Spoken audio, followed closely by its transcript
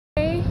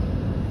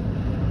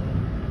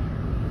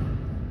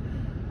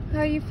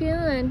are you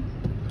feeling?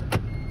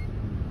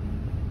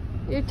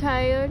 You're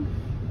tired?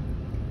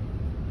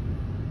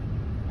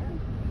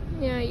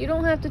 Yeah, you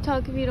don't have to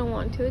talk if you don't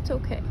want to. It's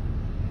okay.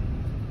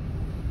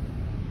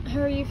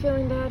 How are you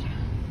feeling, Dad?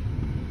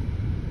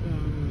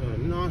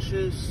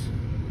 Nauseous,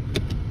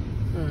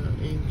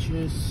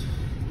 anxious,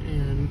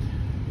 and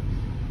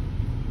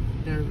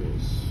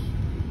nervous.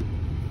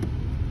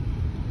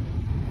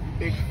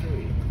 Big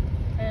 3.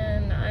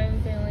 And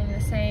I'm feeling the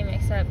same,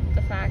 except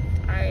the fact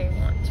I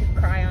want to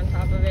cry on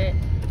top of it.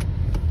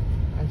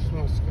 I just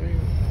want to scream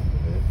on top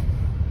of it.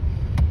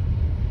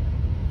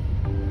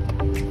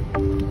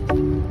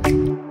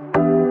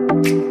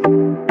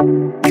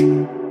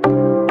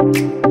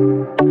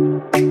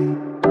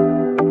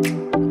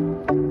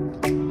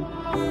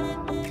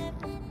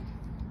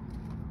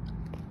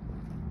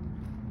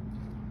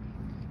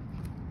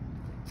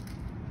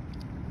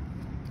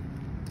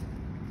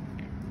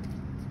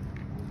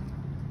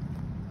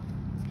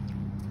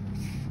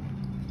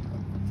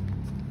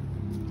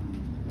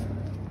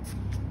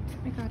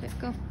 I got it,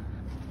 go.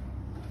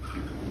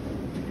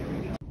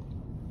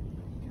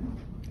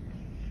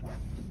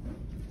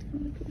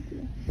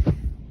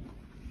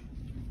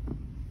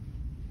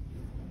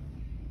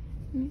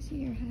 Let me see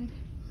your head.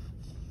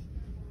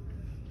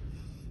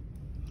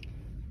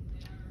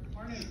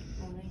 Morning.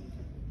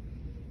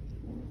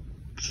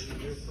 Are you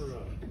here for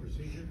a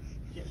procedure?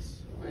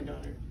 Yes, my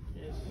daughter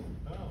is.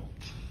 Oh.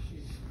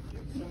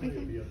 Somebody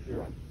will be up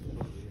there.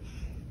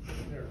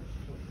 There.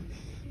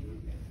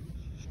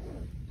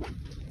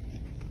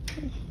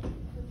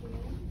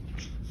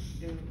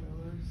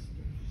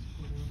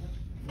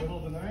 Middle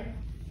of the night?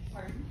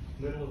 Pardon?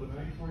 Middle of the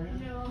night for you?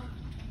 No.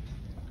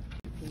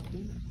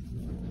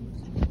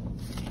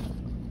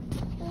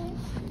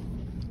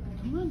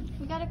 Come on.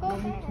 We gotta go.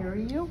 Let me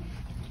carry you?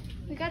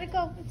 We gotta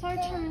go. It's our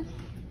turn.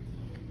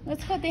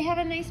 Let's go. They have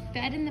a nice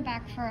bed in the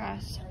back for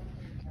us.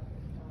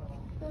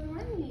 Good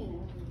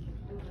morning.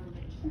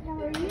 How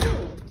are you?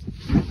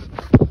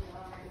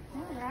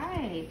 All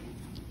right.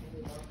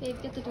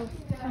 Babe, get the door.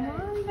 Come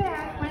on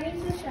back. My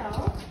name's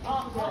Michelle.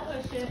 I'll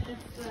push it.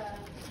 It's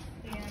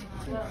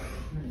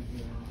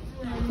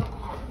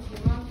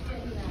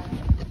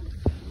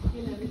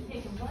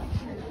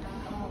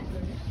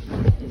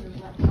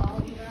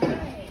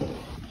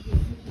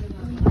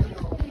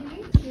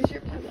Here's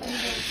your pillow.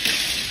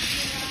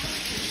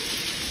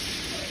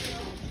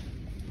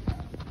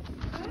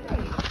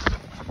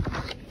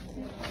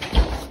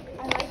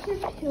 I like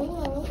your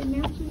pillow. It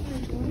matches my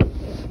blanket.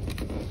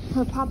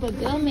 Her Papa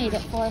Bill made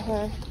it for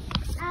her.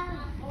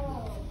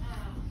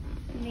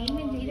 Name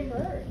and date of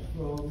birth.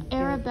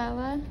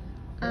 Arabella,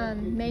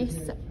 May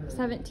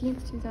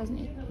 17th,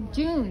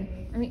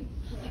 2008.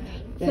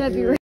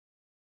 February.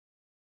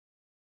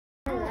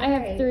 I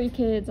have 3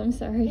 kids, I'm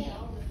sorry.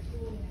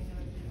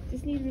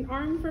 Just need an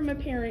arm from a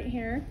parent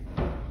here.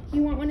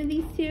 You want one of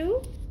these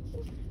too?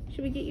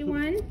 Should we get you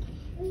one?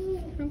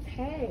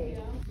 Okay.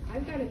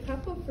 I've got a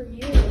couple for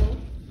you.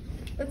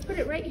 Let's put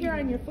it right here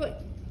on your foot.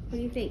 What do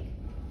you think?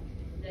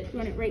 You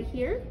want it right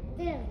here?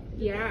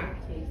 Yeah.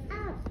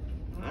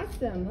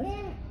 Awesome.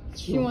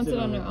 She wants it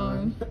on her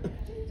arm.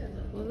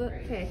 Well,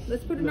 okay,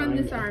 let's put it on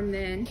this arm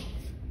then.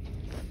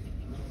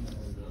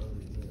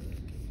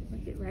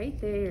 Look it right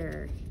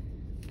there.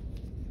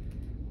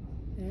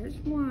 There's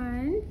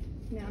one.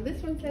 Now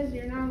this one says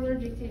you're not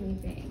allergic to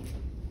anything.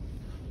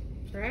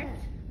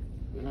 Correct?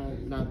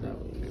 Not that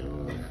one,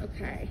 no.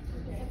 Okay.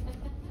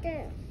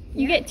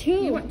 You get 2.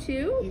 You want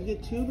 2? You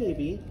get 2,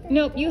 baby.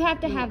 Nope, you have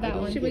to have that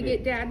one. Should we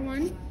get Dad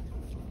one?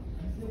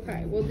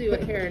 Okay, we'll do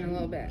it here in a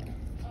little bit.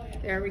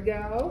 There we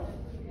go.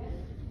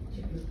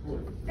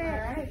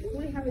 Alright,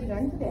 what do you have it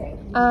done today?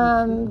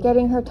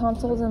 Getting her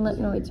tonsils and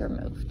lymph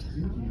removed.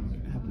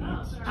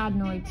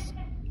 Adenoids.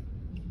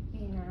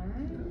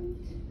 And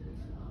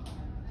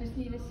just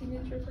need a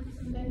signature from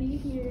somebody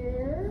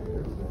here.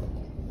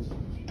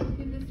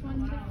 Give this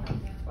one to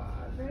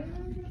Father.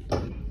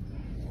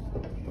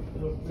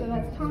 So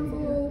that's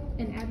tonsil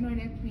and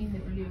adenoidectomy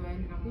that we're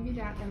doing. I'll give you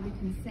that. That'll be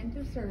consent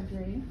of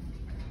surgery.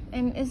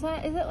 And is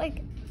it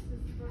like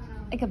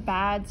a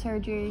bad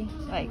surgery?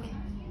 Like,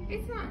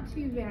 it's not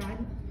too bad.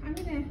 I'm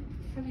gonna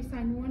have you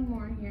sign one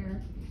more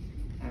here.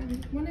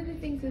 One of the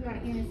things about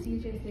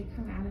anesthesia is they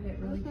come out of it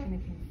really kind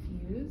of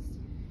confused,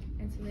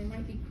 and so they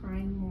might be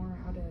crying more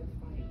out of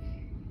like,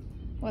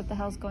 what the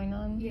hell's going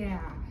on? yeah,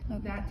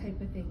 Okay. that type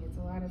of thing. It's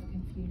a lot of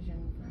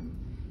confusion from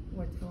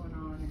what's going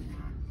on and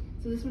that.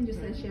 So this one just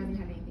says she hasn't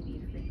had anything to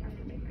eat or drink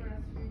after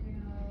midnight.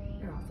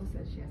 It also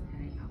says she hasn't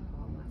had any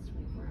alcohol in the last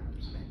 24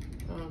 hours.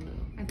 But Oh no,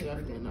 I think we're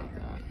definitely good not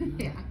there.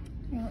 that. Yeah.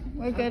 Yeah,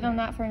 we're good on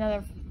that for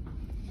another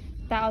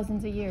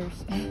thousands of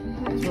years.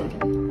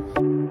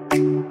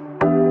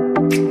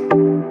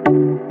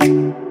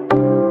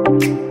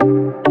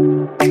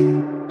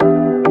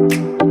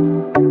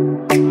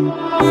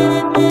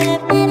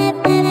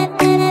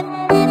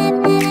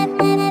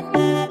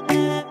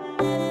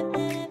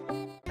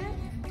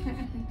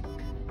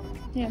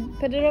 Yeah,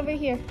 put it over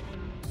here.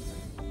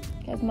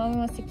 Because Mommy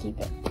wants to keep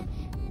it.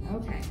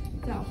 Okay,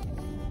 so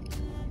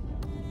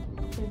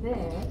for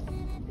this,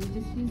 they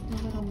just used a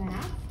little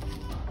mask.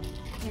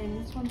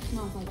 And this one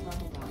smells like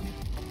bubblegum.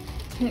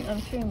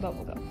 I'm chewing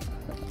bubblegum.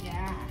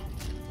 Yeah.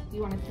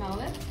 You want to smell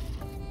this?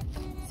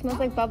 Smells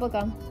like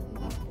bubblegum.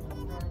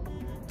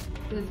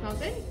 Does it smell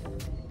good?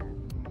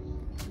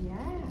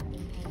 Yeah.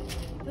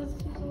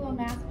 Just use a little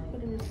mask,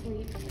 put her to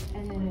sleep,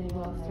 and then we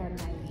will start an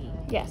IV.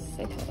 Yes,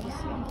 they told us.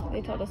 Yeah.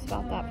 They told us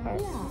about that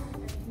part.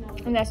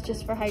 Yeah. And that's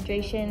just for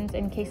hydrations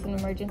in case of an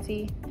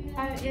emergency.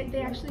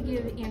 They actually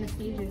give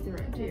anesthesia through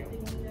it too.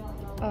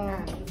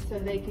 So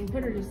they can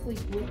put her to sleep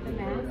with the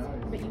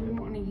mask, but you wouldn't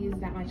want to use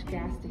that much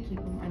gas to keep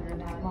them under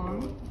that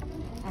long.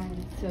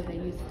 So they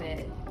use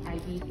the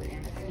IV for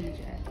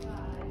anesthesia.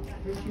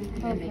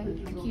 And then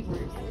they can keep her to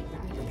sleep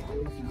after that.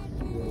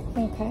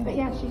 Okay. But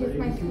yeah, she gets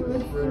nice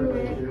fluids through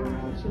it.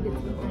 She gets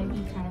some IV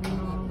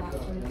Tylenol, that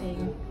sort of thing.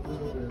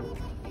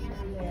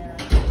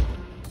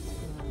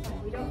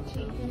 We don't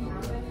change them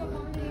out of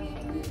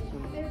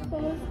their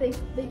clothes.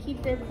 They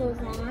keep their clothes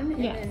on,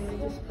 and then we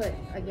just put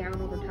a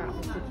gown over top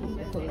just to keep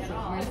the clothes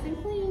nice and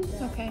clean.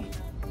 Okay.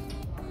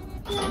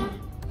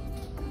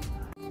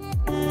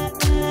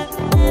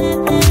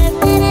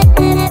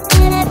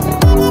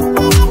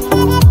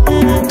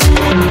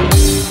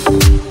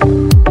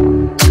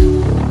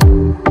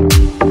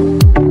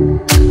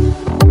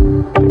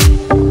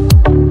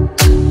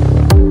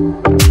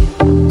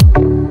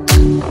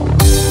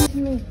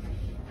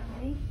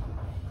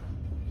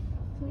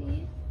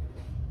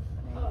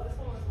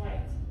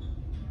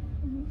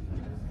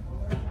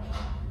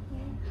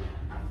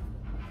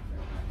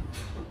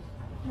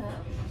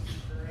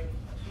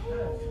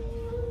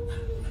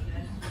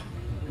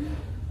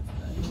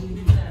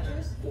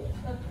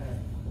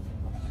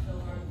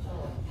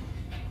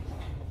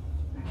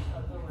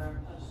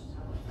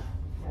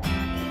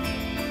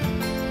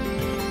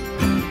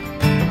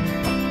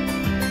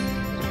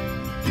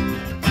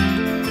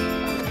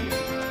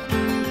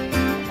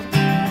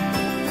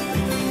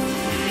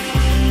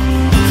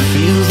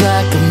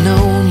 Like I've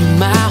known you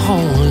my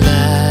whole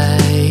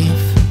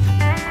life,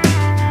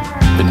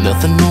 but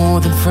nothing more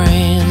than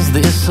friends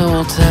this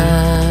whole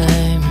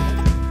time.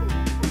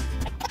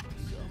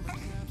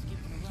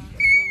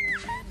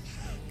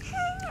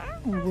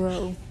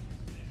 Whoa.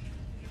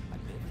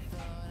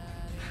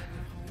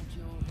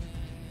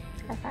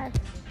 High five.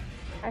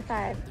 High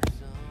five.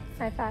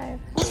 High five.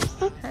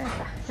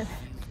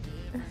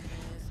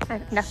 High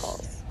five.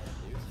 Knuckles.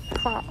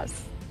 Claws.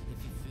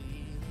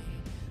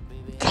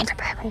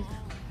 Gingerbread.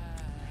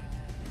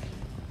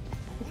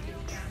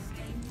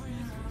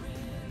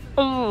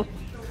 Oh,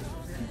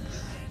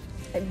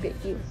 I bit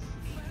you.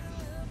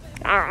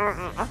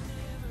 Ah.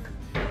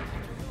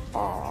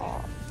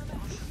 Oh,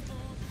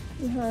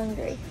 I'm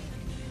hungry.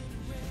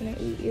 Can I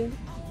eat you?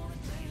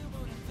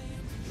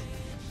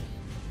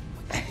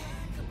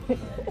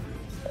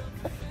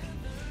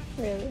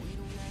 Really?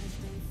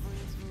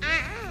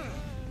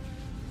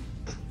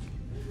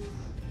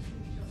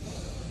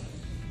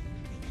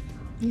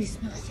 You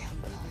smell so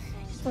good.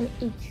 I just want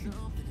to eat you.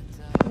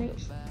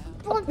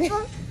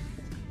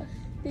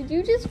 Did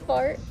you just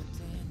fart?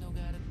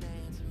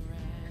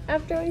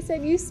 After I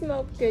said you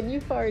smelled good,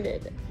 you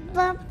farted.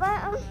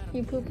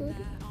 You poo-pooed?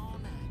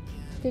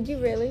 Did you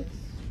really?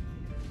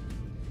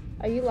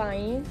 Are you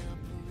lying?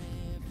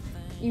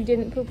 You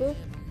didn't poo-poo?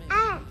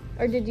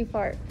 Or did you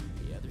fart?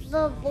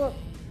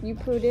 You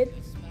pooted?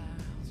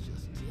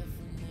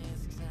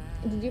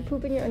 Did you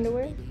poop in your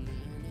underwear?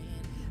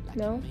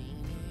 No?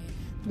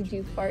 Did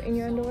you fart in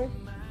your underwear?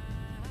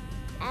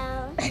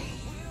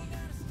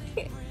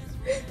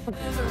 We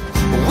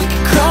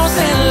could cross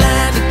that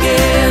line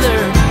together,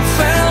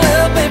 find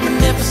love, baby,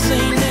 never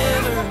say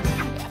never.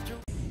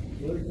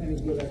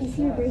 You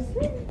see your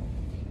bracelet?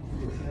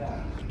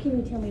 Can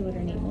you tell me what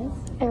her name is?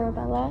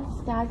 Arabella,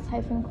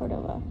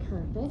 Stags-Cordova.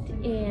 Perfect.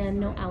 And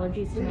no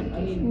allergies to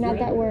medication? Not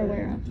that we're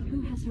aware of.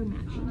 Who has her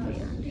matching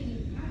band?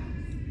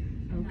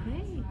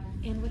 Okay.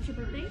 And what's your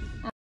birthday?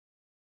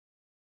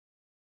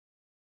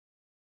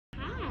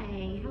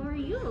 Hi, how are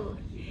you?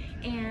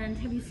 And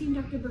have you seen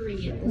Dr. Burry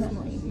yet this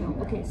morning? No.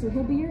 Okay, so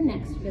he'll be your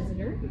next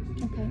visitor.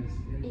 Okay.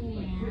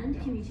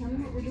 And can you tell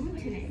me what we're doing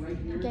today?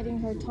 Getting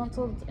her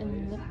tonsils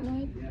and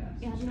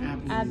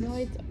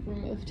adenoids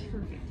removed.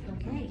 Perfect.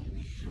 Okay.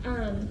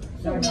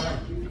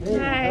 Hey,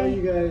 Hi. how are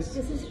you guys?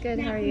 This is Good,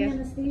 how are napping you?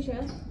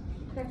 anesthesia.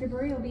 Dr.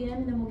 Burry will be in,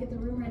 and then we'll get the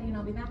room ready, and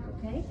I'll be back,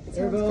 okay?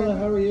 Arabella,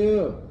 how are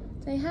you?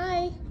 Say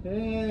hi.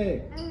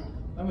 Hey,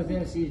 I'm with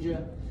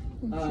anesthesia.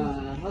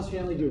 How's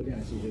family do with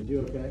anesthesia? Do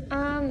okay?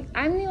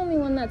 I'm the only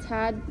one that's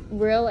had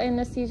real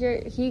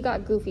anesthesia. He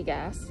got goofy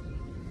gas.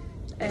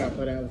 I got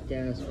put out with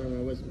gas for my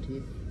wisdom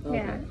teeth. Okay.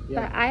 Yeah,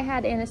 but I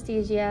had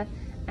anesthesia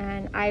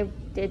and I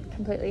did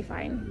completely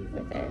fine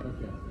with it.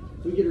 Okay.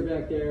 We get her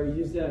back there, we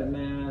use that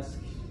mask,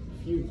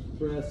 a few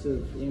breaths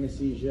of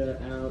anesthesia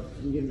out,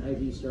 we get an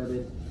IV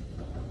started.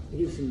 We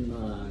give some,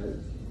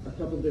 a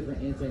couple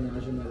different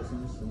anti-nausea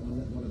medicines. So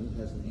one of them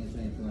has some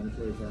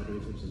anti-inflammatory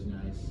properties, which is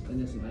nice.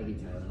 And then some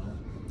IV Tylenol.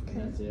 And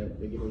that's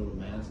it. They get a little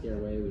mask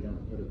airway, we don't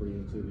put a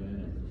breathing tube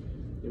in, and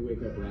they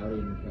wake up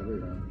rowdy in the recovery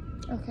room.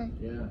 Okay.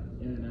 Yeah,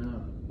 in and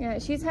out. Yeah,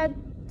 she's had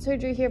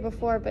surgery here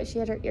before, but she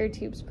had her ear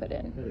tubes put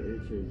in. Had ear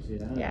tubes,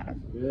 yeah. Yeah.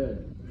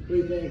 Good. What do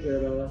you think,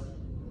 Arabella?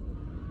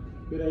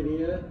 Good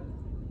idea?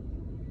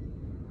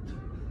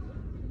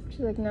 She's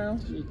like, no.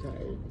 She's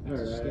tired.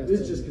 Alright, this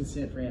is just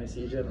consent for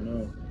anesthesia, I don't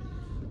know.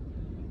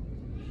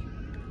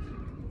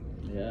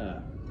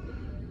 Yeah.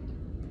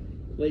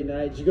 Late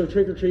night, did you go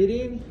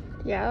trick-or-treating?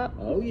 Yeah.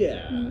 Oh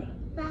yeah.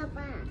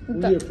 Papa.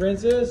 Were you a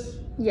princess?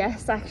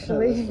 Yes,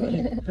 actually.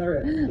 Oh,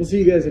 alright, we'll see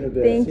you guys in a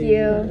bit. Thank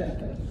you.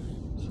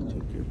 Should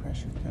take your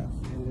pressure cuff.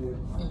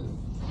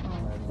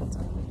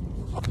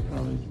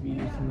 Always be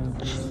using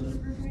those.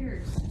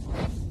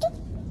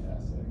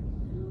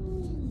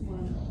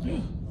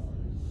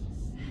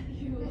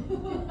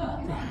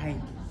 Hi.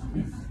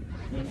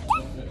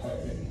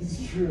 It's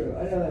true,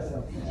 I know that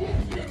sounds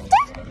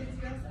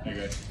Hey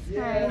guys.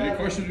 Hi. Any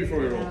questions before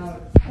we roll?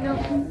 No,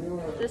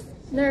 just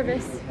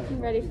nervous.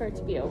 I'm ready for it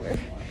to be over.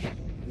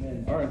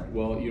 All right.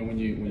 Well, you know, when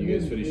you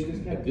guys finish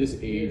at this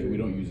age, we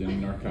don't use any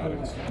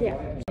narcotics. Yeah.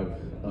 We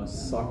have a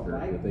sucker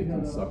that they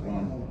can suck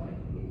on.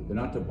 They're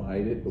not to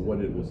bite it, but what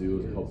it will do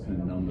is help kind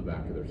of numb the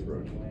back of their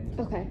throat.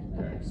 Okay.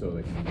 Okay. So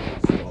they can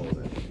swallow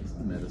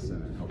that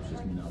medicine and helps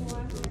just numb the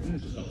throat. And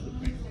it just helps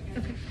with pain.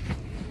 Okay.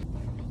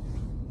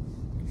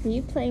 Are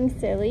you playing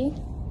silly?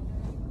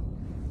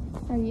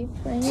 Are you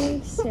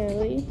playing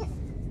silly?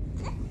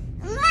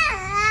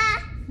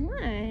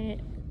 What?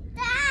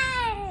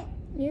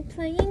 You're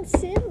playing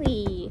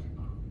silly.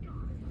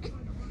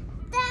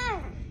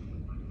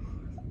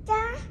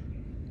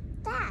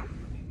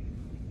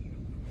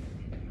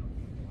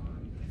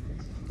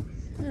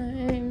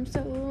 I'm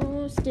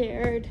so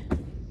scared.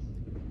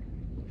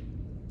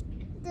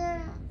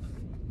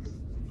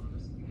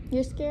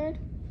 You're scared?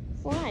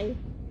 Why?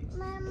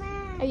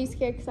 Mama. Are you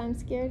scared because I'm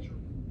scared?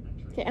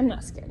 Okay, I'm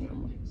not scared no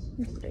more.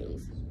 I'm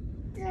brave.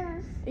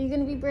 Are you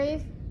gonna be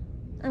brave?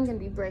 I'm gonna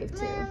be brave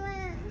too. Mama.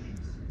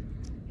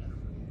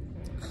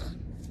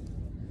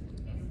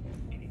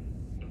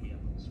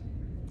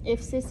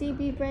 If Sissy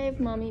be brave,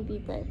 Mommy be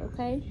brave,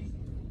 okay?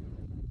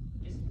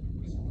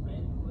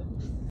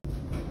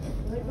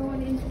 We're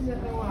going into the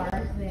OR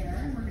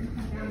there. We're going to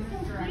come down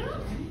this direction.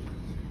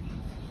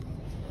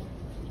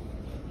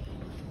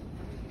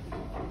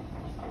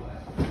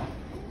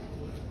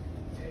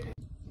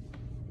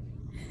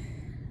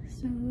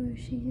 So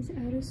she's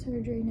out of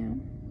surgery now.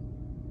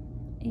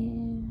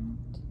 And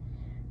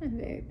I'm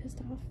very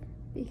pissed off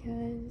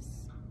because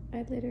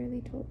I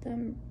literally told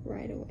them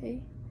right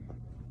away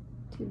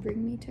to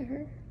bring me to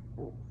her.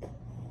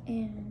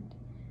 And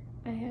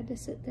I had to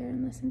sit there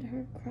and listen to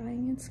her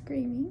crying and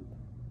screaming.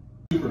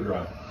 Super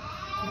dry. Is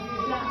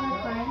that her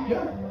friend?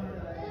 Yeah.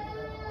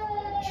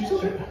 She's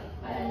okay.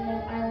 I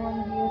want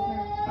to be with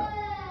her.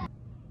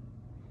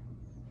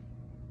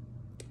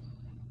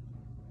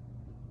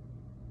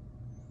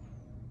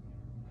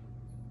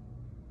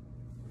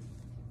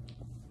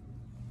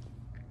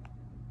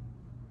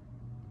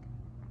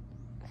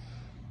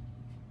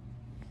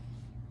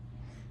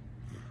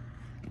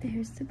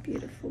 There's the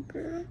beautiful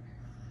girl.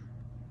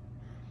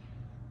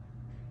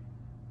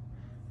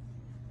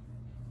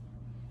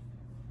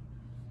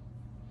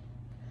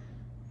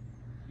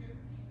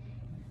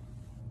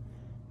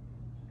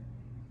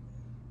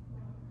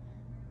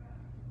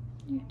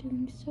 You're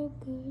doing so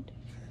good.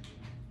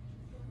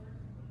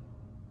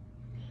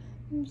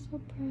 I'm so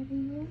proud of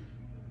you.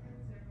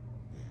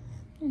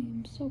 I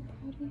am so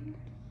proud of you.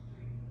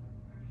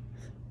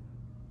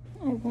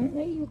 I won't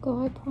let you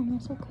go, I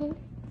promise, okay?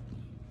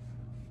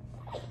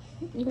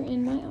 You're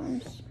in my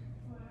arms.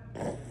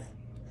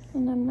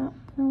 And I'm not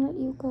gonna let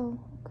you go,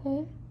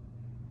 okay?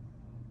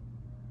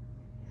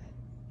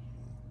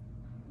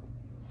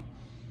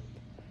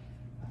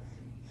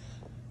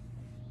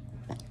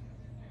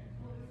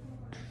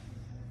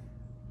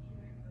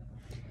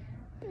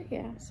 But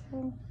yeah,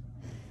 so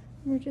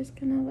we're just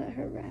gonna let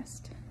her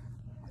rest.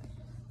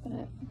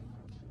 But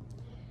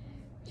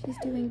she's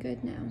doing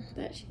good now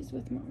that she's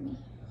with Mommy.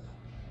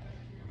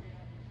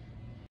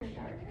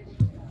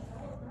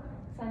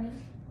 Sunny?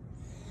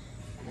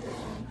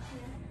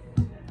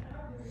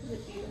 Is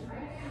it beautiful?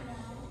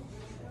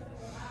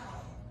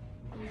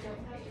 You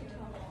don't have to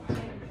talk.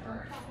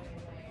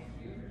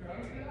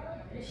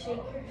 Shake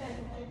your head.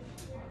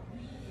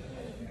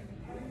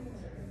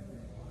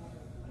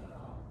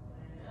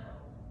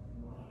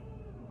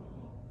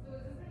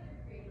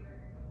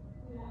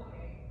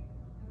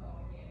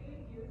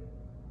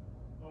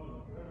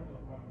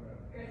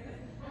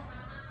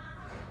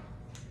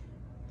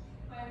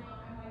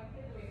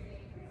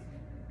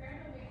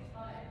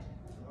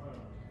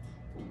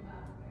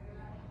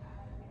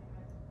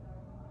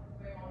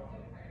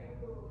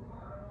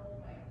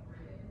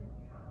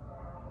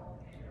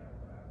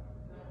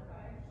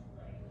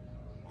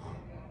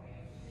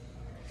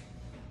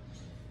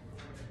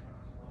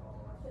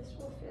 This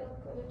will feel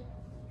good.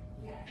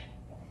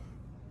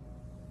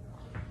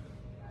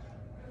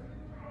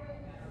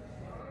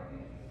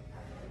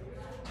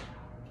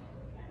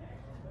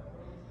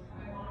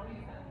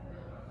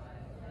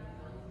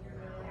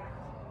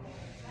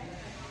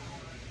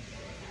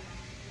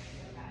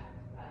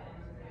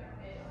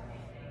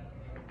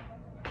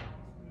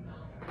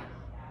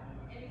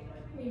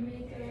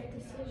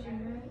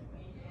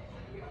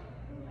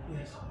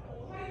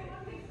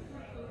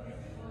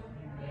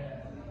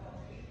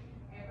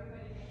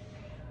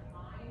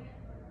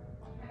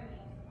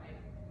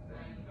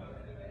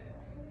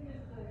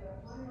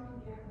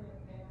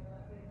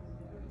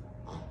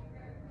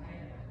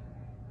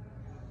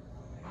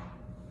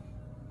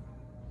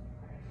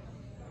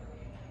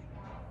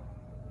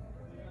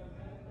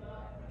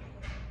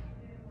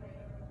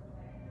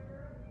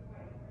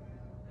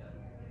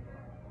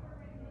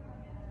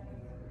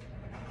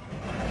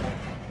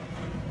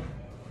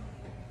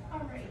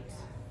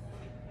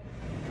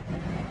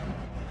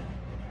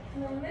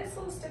 And this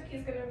little sticky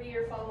is going to be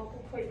your follow-up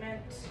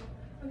appointment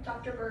with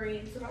Dr.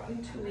 Burries about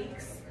in 2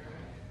 weeks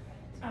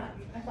at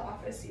the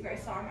office you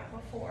guys saw him at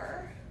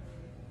before.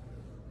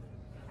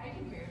 I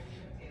can hear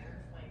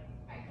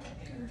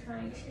I'm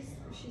trying.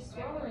 She's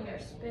swallowing her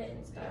spit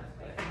and stuff,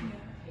 but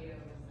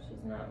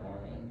she's not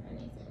wanting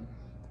anything.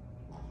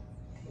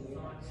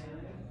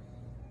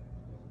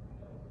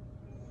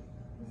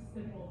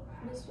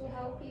 This will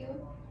help you.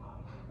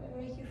 It'll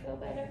make you feel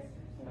better.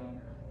 No.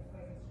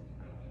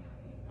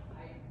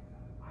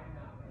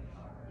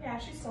 Yeah,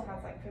 she still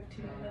has like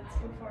 15 minutes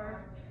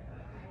before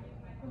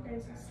you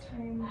guys'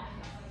 time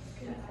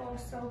getting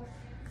close, so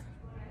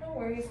no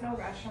worries, no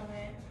rush on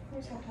it. We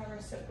just have to have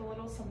her sip a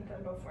little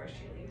something before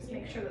she leaves.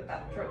 Make sure that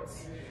that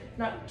throat's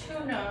not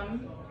too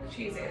numb.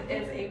 She is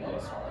able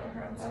to swallow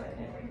her own spit.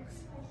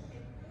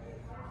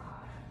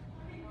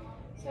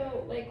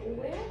 So, like,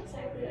 where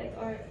exactly,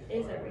 like,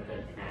 is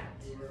everything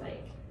at?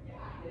 Like,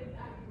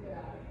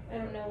 I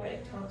don't know where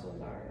like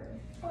tonsils are.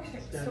 Okay,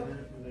 Down so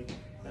there, like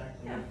back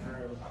in yeah. the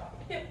throat.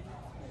 Yep.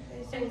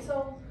 Okay, so And so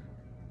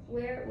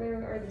where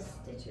are the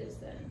stitches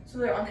then? so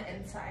they're on the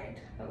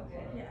inside.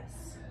 Okay.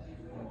 Yes.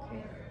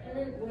 Okay. And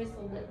then where's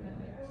the lip?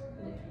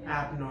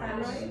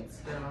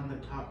 Adenoids. They're on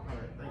the top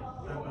part, like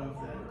above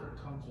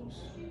the tonsils.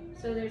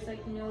 So there's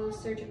like no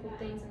surgical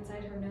things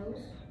inside her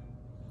nose?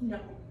 No.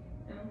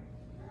 No.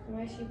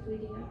 Why is she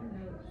bleeding out her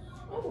nose?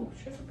 Oh,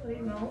 she has a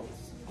bloody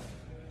nose.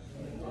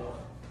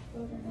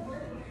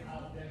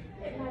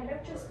 It might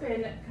have just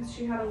been because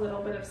she had a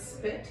little bit of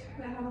spit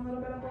that had a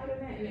little bit of blood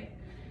in it, and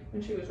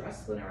when she was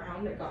wrestling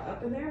around, it got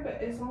up in there.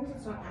 But as long as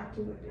it's not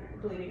actively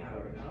bleeding out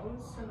of her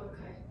nose.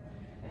 Okay.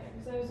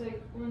 Because I was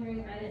like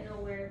wondering, I didn't know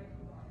where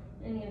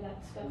any of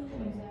that stuff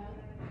was at.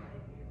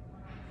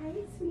 Hi,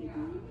 sweetie.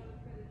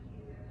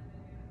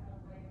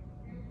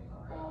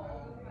 Oh,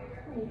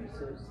 you're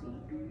so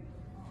sweet.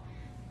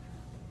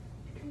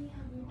 Can you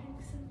help me drink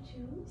some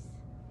juice?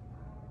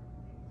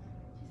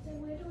 Just a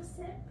little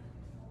sip.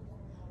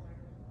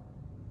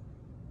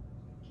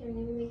 Can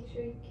you make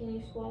sure, can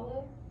you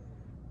swallow?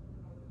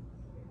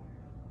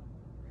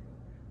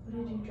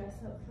 What did you dress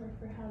up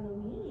for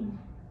Halloween?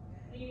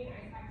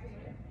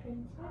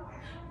 Princess?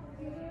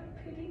 You're a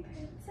pretty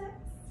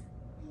princess.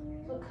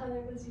 What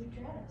color was your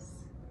dress?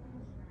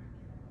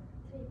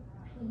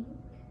 Pink.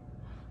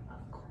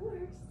 Of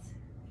course.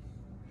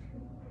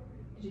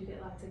 Did you get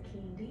lots of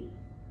candy?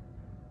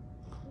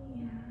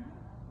 Yeah.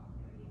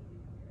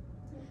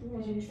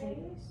 Did you say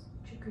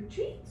trick or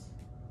treat?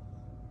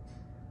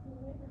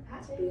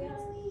 Happy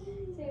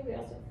Halloween. Say we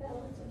also fell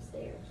on some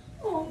stairs.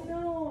 Oh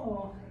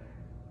no.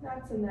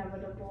 That's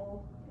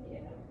inevitable. Yeah.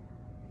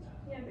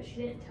 Yeah, but she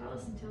didn't tell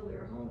us until we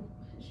were home.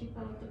 She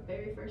fell at the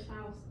very first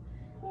house.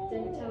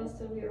 Didn't tell us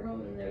till we were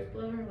home, and there was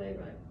blood on her leg.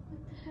 Like,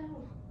 what the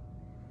hell?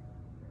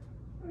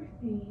 Poor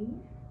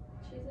thing.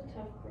 She's a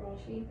tough girl.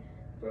 She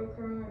broke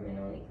her arm and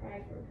only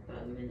cried for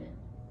about a minute.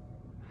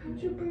 How'd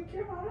you break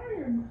your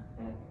arm?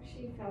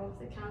 She fell off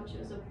the couch. It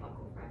was a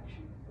buckle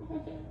fracture.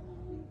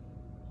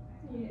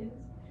 Yes.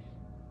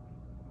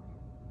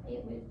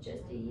 It was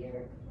just a year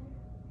ago.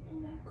 Oh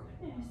my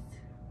goodness.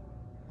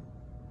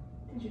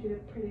 Did you get a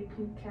pretty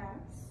pink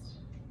cast?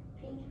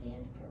 Pink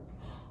and purple.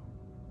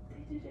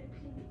 They did it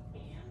pink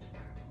and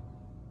purple.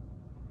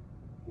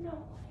 No.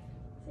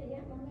 So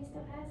yeah, mommy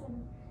still has them.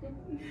 Can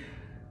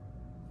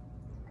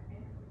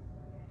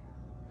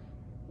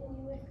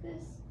you lick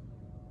this?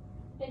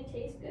 It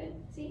tastes good.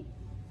 See?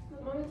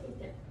 Mommy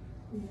tastes it.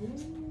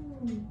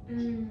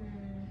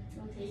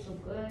 It'll taste so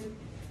good.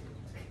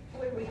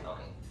 Where are we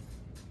going?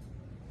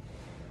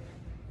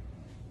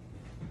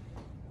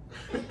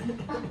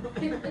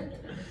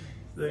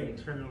 So they can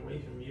turn away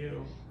from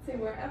you. See,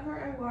 wherever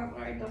I want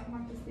where I don't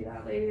have to see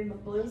that lady in the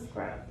blue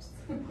scrubs.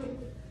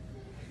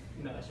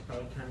 No, she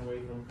probably turned away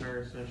from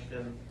her so she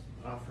doesn't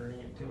offering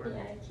it to her.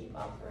 Yeah, I keep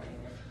offering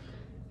it.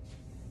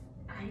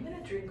 I'm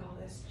gonna drink all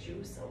this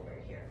juice over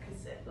here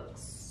because it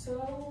looks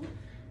so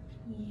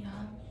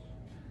yum.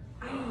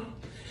 I'm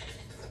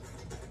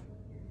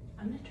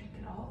gonna drink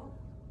it all.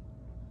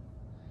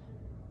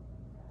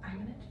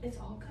 It's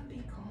all gonna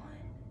be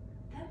gone.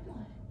 Then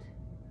what?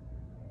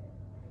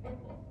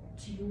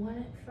 Do you want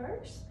it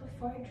first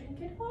before I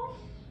drink it all?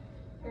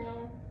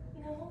 No.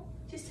 No,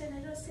 just a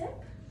little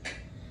sip.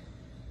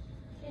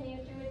 Can you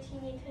do a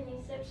teeny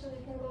tiny sip so we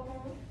can go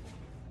home?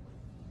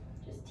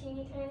 Just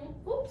teeny tiny?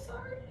 Oops,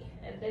 sorry.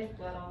 There's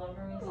blood all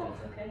over me, so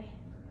it's okay.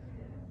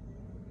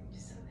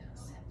 Just a little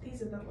sip.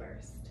 These are the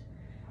worst.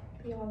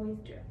 They always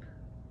drip.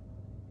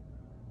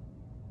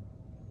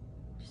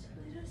 Just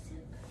a little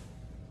sip.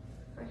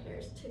 Her hair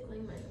is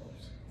tickling my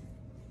nose.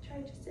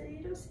 Try just a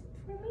little sip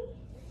for me.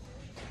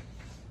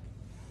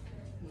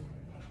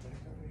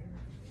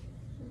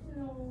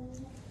 No.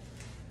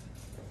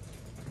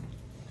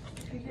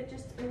 If you get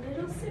just a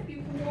little sip, you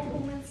can go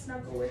home and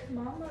snuggle with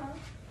Mama.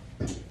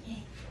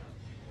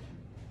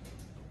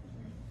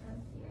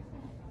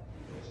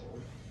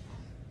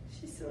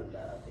 She's so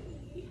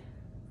lovely.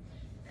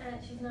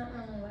 She's not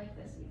normally like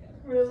this either.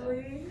 Really? So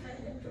I'm kind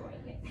of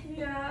enjoying it.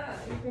 Yeah,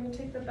 you're gonna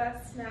take the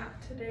best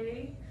nap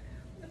today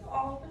with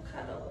all the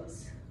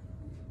cuddles.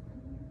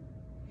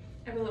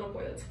 I have a little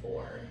boy that's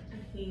 4,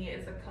 and he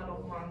is a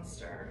cuddle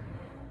monster.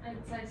 It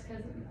sucks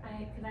because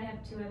I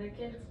have 2 other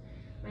kids.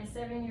 My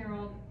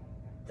 7-year-old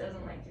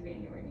doesn't like to be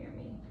anywhere near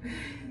me.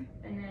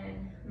 And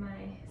then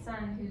my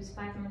son, who's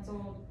 5 months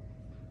old,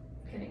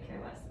 couldn't care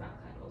less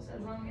about cuddles.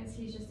 As long as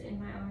he's just in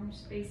my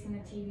arms facing the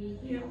TV,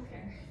 he don't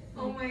care.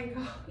 Oh my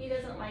god. He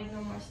doesn't like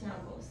no more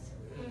snuggles.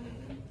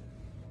 Mm.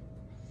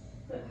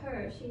 But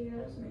her, she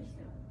loves my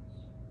snuggles.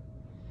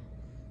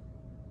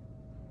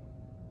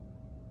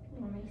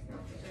 Oh, my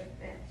snuggles are the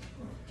best.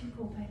 Do you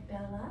go by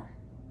Bella?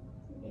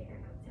 Yeah.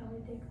 That's how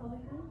they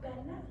call her,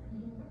 Bella?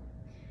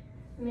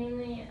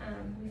 Mainly,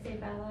 we say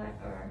Bella,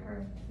 or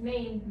her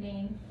main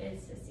name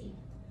is Sissy.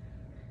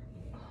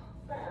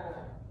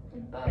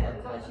 Bella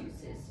calls you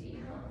Sissy,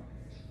 huh?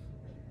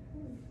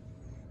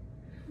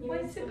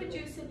 One sip of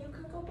juice and you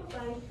can go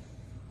bye-bye.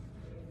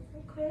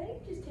 Okay,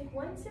 just take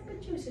 1 sip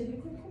of juice and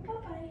you can go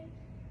bye-bye.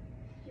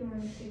 You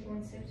want to take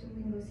 1 sip so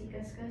we can go see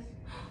Gus Gus?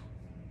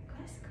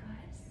 Gus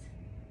Gus?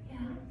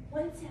 Yeah,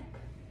 1 sip.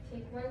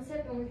 Take 1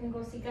 sip and we can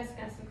go see Gus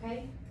Gus,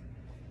 okay?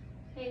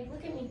 Hey,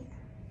 look at me.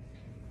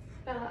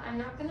 Bella, I'm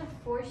not gonna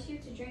force you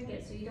to drink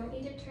it, so you don't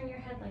need to turn your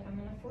head like I'm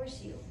gonna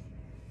force you.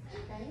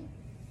 Okay?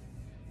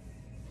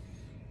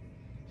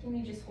 Can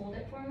you just hold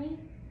it for me?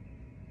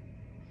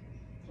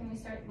 Can we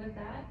start with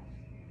that?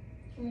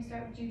 Can we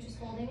start with you just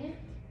holding it?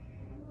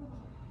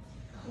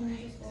 Can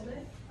you just hold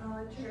it?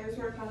 I'll let you guys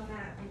work on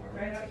that. And we're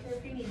right out here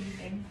if you need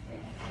anything.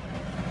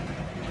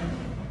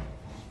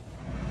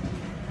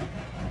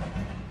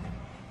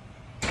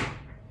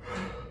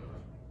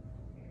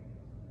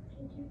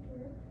 Did you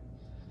burp?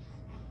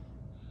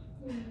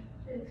 Yeah,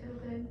 did it feel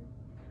good?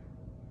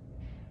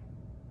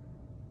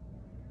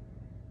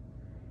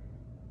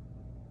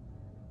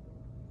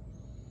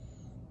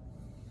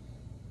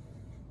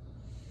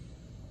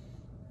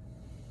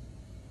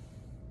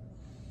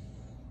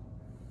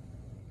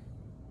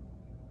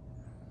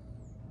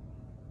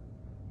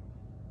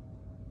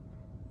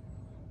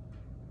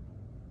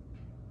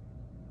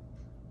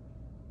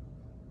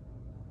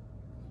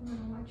 You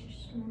wanna watch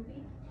a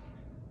movie?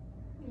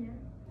 Yeah,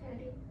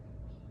 Daddy.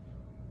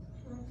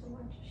 She wants to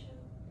watch a show.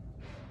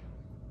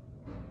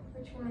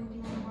 Which one do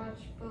you want to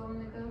watch? Bow on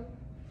the Go?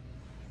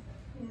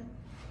 Yeah.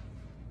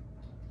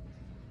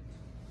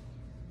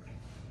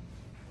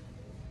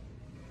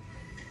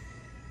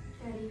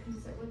 Daddy, come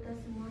sit with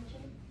us and watch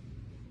it.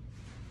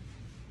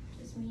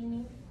 Just me and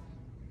you.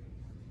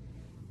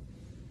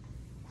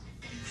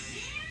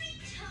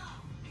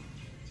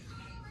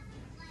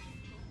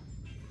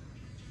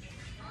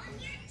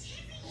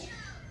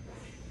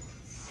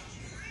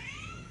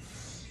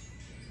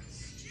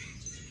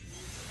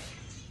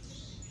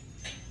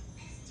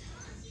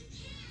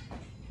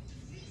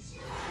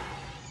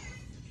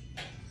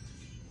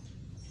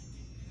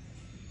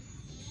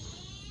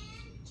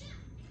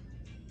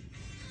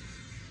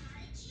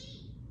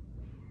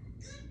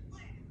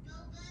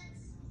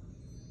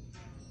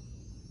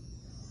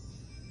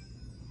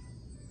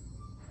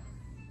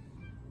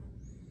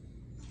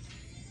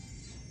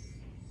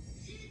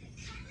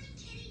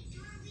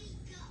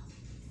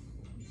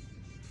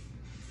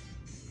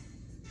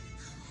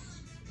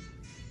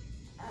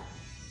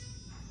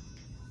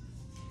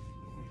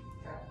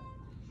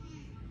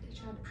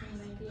 Try to put an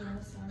idea on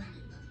this one.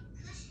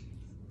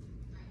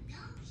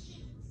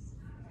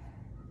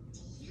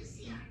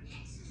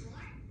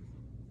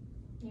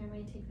 Yeah, I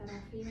might take that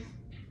off for you.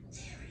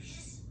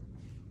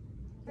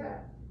 Yeah.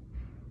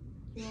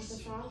 You want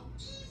this off?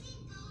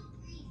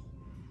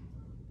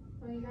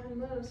 Well, you gotta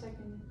move so I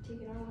can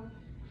take it off.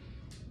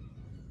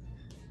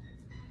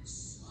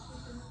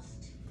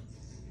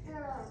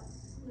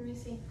 Let me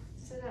see.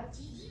 Sit up.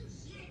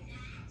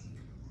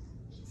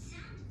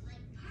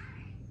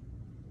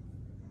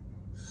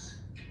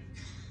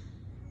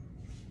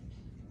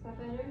 Is that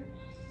better?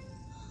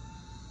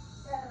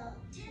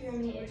 You want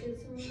me to itch it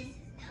some more?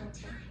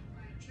 Okay.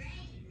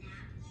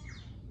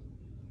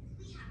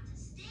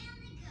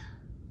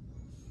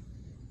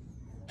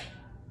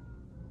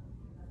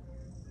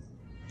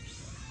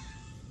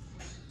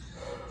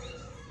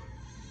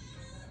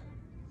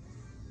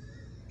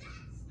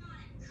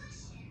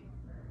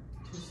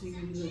 Just you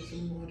give you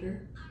some water.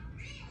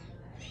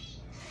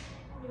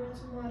 You want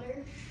some water?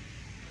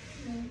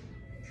 No.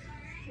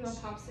 You want a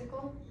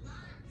popsicle?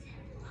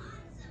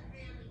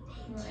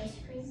 You want ice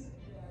cream?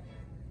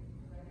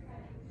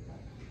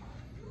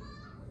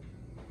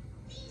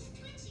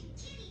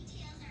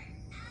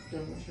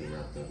 Don't want you to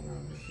wrap that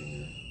around your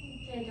finger.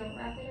 Okay, don't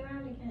wrap it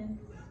around again.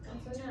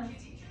 That's enough.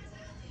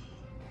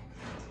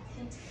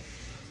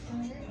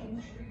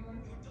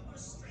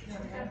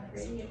 Look how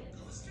pretty it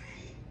is.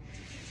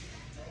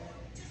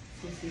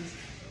 Sissy,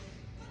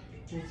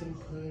 want some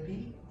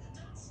pudding?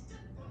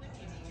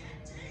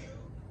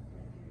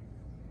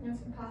 You want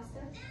some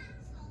pasta?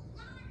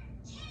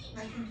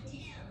 Mac and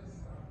cheese?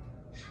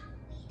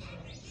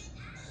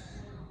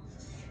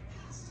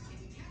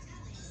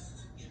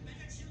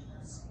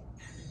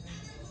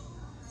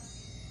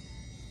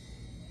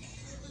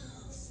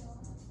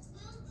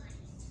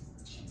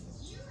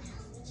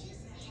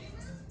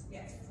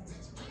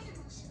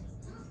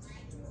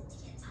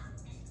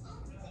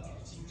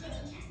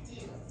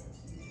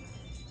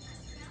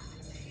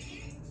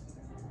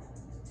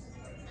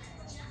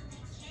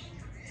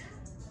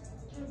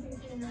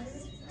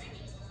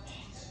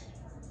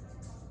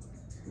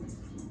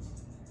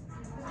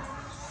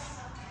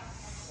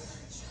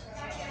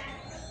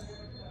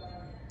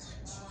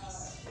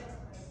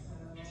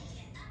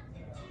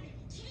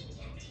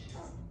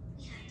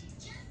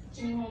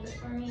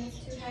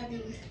 too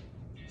heavy.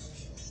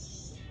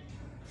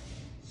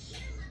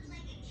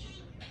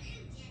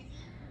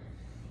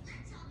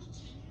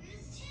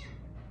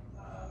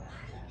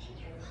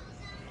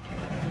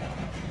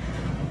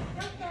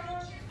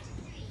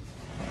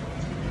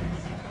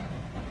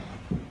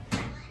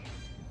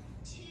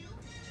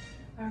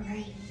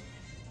 Alright.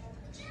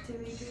 Do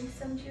we drink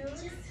some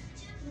juice?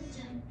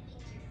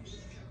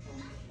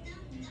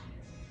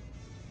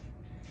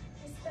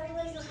 Miss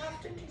Bella, you have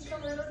to drink a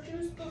little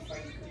juice before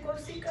you can go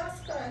see Gus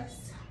Gus.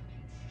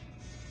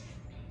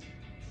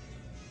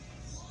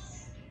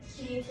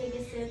 Can you take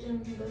a sip and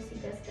we can go see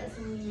Gus Gus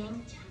and Mimo?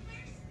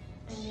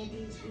 And maybe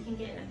we can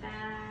get in a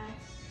bath,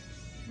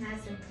 have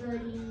some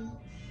pudding.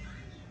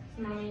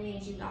 Mommy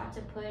made you lots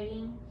of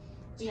pudding.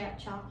 We got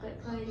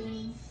chocolate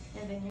pudding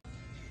and vanilla.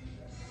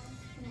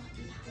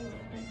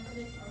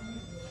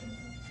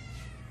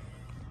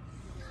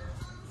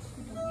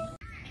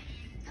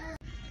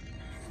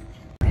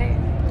 Okay,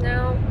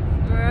 now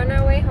we're on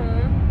our way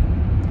home.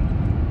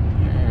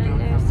 And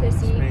there's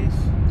Sissy. I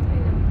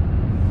know.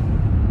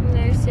 And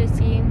there's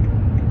Sissy.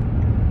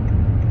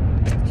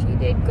 She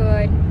did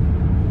good.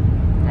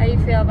 How do you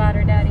feel about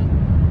her, Daddy?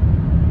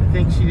 I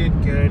think she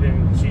did good,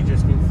 and she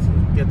just needs to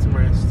get some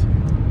rest.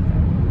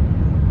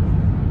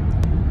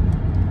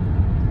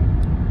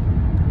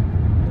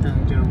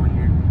 Doesn't do it when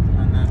you're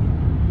on that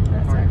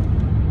part.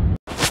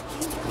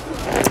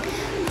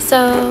 So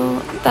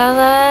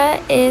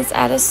Bella is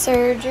at a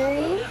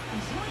surgery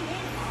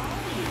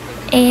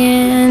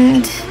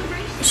and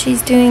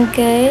she's doing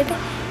good.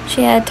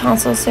 She had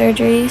tonsil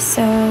surgery,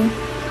 so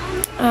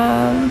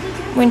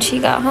when she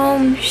got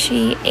home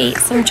she ate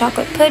some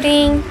chocolate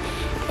pudding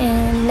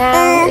and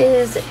now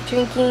is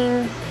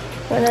drinking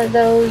one of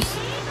those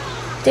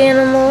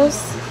Danimals.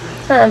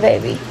 Huh,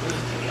 baby?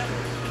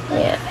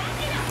 Yeah.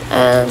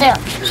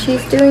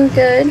 She's doing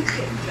good.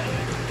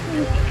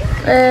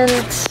 And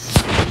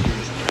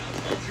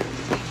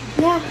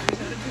yeah,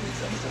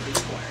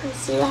 we'll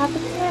see what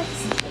happens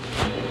next.